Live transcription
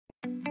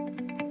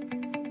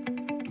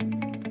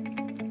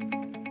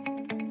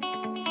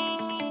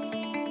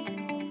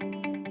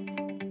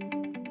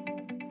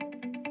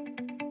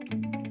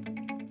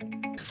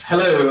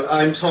Hello,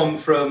 I'm Tom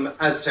from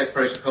Aztec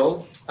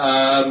Protocol.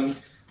 I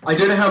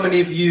don't know how many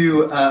of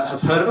you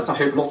have heard of us. I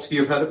hope lots of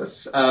you have heard of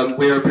us.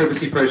 We're a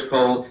privacy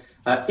protocol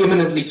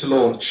imminently to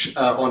launch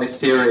on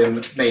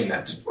Ethereum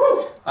mainnet.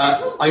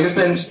 I'm going to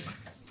spend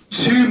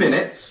 2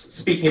 minutes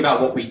speaking about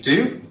what we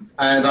do,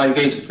 and I'm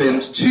going to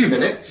spend 2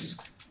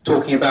 minutes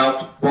talking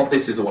about what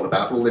this is all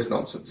about, all this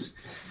nonsense.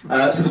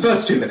 So the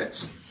first 2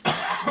 minutes.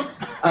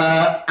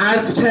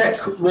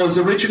 Aztec was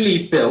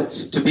originally built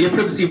to be a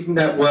privacy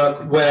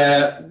network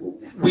where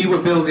we were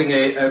building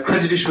a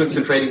credit issuance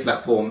and trading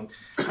platform,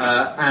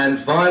 and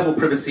viable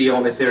privacy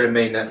on Ethereum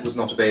mainnet was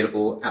not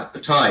available at the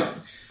time.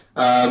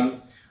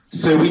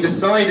 So we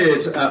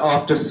decided,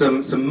 after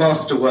some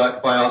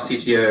masterwork by our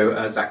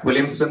CTO, Zach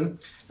Williamson,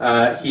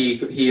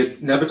 he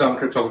had never done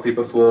cryptography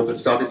before, but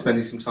started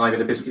spending some time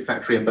in a biscuit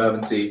factory in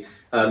Bermondsey,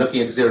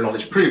 looking into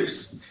zero-knowledge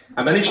proofs,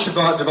 and managed to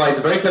devise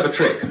a very clever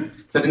trick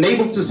that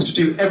enabled us to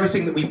do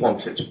everything that we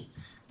wanted.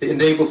 It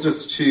enables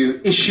us to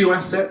issue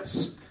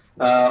assets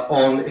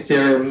on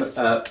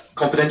Ethereum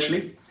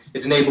confidentially.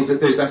 It enabled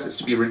those assets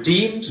to be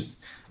redeemed.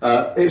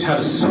 It had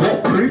a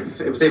swap proof.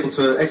 It was able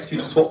to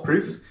execute a swap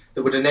proof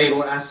that would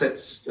enable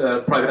assets,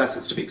 private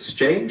assets, to be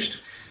exchanged.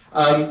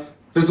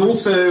 There's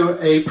also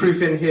a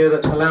proof in here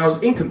that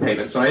allows income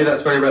payments. I know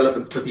that's very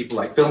relevant for people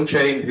like Film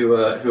Chain, who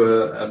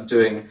are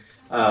doing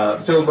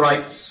film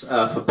rights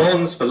for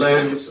bonds, for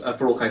loans,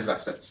 for all kinds of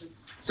assets.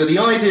 So the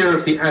idea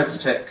of the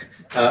Aztec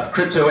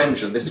crypto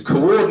engine, this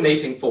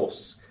coordinating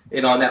force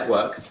in our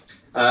network,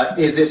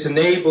 is it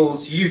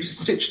enables you to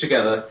stitch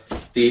together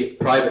the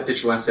private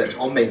digital asset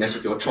on mainnet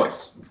of your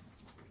choice.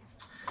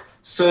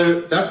 So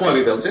that's why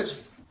we built it.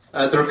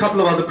 There are a couple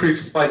of other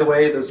proofs, by the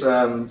way. There's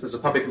a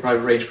public and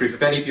private range proof.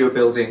 If any of you are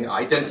building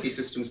identity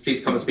systems,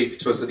 please come and speak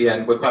to us at the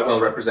end. We're quite well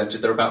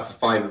represented. There are about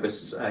 5 of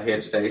us here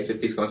today, so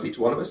please come and speak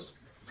to one of us.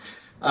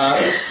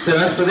 So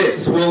as for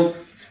this, well,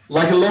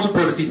 like a lot of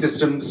privacy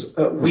systems,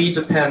 we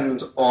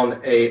depend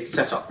on a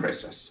setup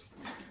process.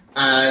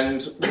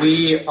 And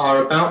we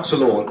are about to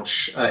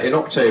launch in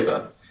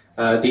October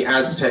the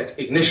Aztec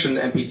Ignition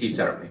MPC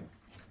ceremony.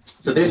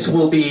 So this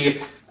will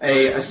be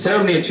a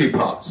ceremony in 2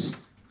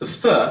 parts. The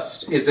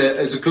first is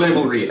a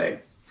global relay.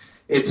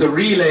 It's a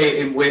relay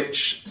in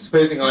which,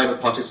 supposing I'm a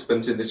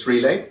participant in this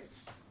relay,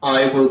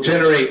 I will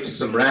generate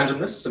some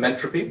randomness, some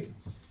entropy.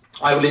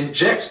 I will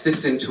inject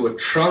this into a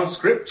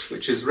transcript,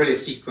 which is really a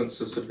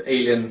sequence of sort of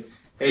alien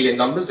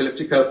numbers,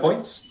 elliptic curve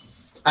points,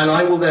 and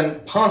I will then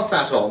pass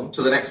that on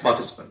to the next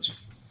participant.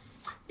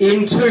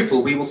 In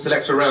total, we will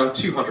select around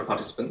 200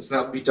 participants, and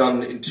that will be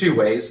done in 2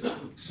 ways.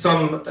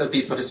 Some of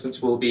these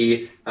participants will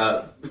be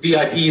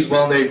VIPs,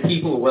 well-known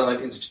people, or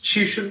well-known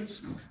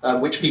institutions,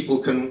 which people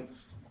can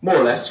more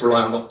or less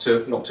rely on not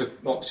to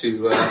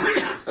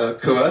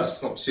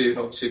coerce, not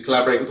to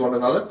collaborate with one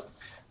another.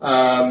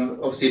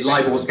 Obviously,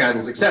 LIBOR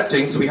scandals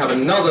accepting, so we have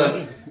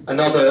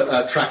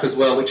another track as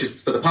well, which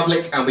is for the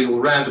public, and we will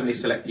randomly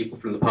select people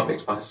from the public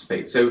to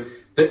participate. So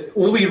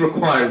all we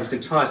require in this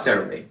entire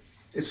ceremony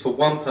is for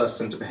one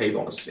person to behave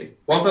honestly.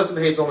 One person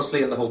behaves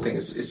honestly, and the whole thing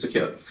is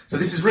secure. So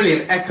this is really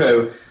an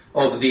echo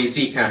of the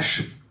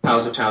Zcash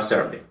Powers of Tau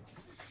ceremony.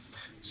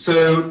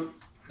 So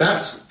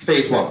that's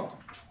phase 1.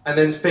 And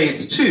then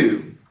phase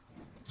 2,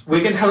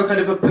 we're going to have a kind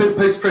of a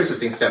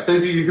post-processing step.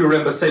 Those of you who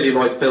remember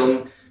celluloid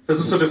film,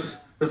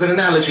 there's an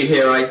analogy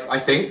here, I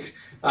think,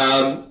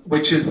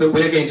 which is that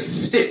we're going to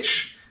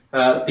stitch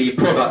the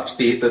product,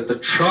 the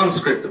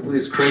transcript that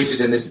is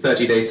created in this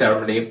 30-day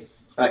ceremony,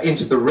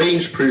 into the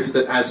range proof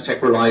that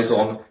Aztec relies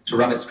on to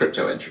run its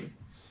crypto engine.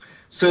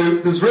 So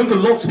there's room for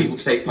lots of people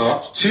to take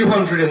part,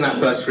 200 in that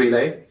first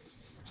relay,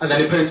 and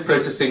then in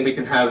post-processing we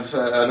can have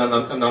an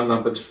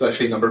unnumbered,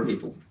 virtually number of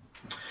people.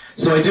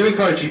 So I do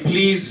encourage you,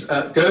 please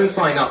go and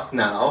sign up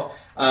now.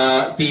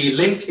 The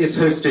link is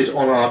hosted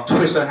on our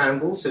Twitter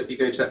handle, so if you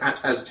go to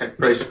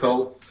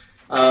 @AztecProtocol,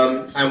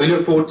 and we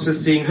look forward to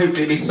seeing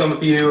hopefully at least some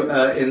of you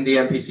in the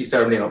MPC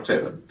ceremony in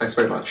October. Thanks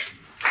very much.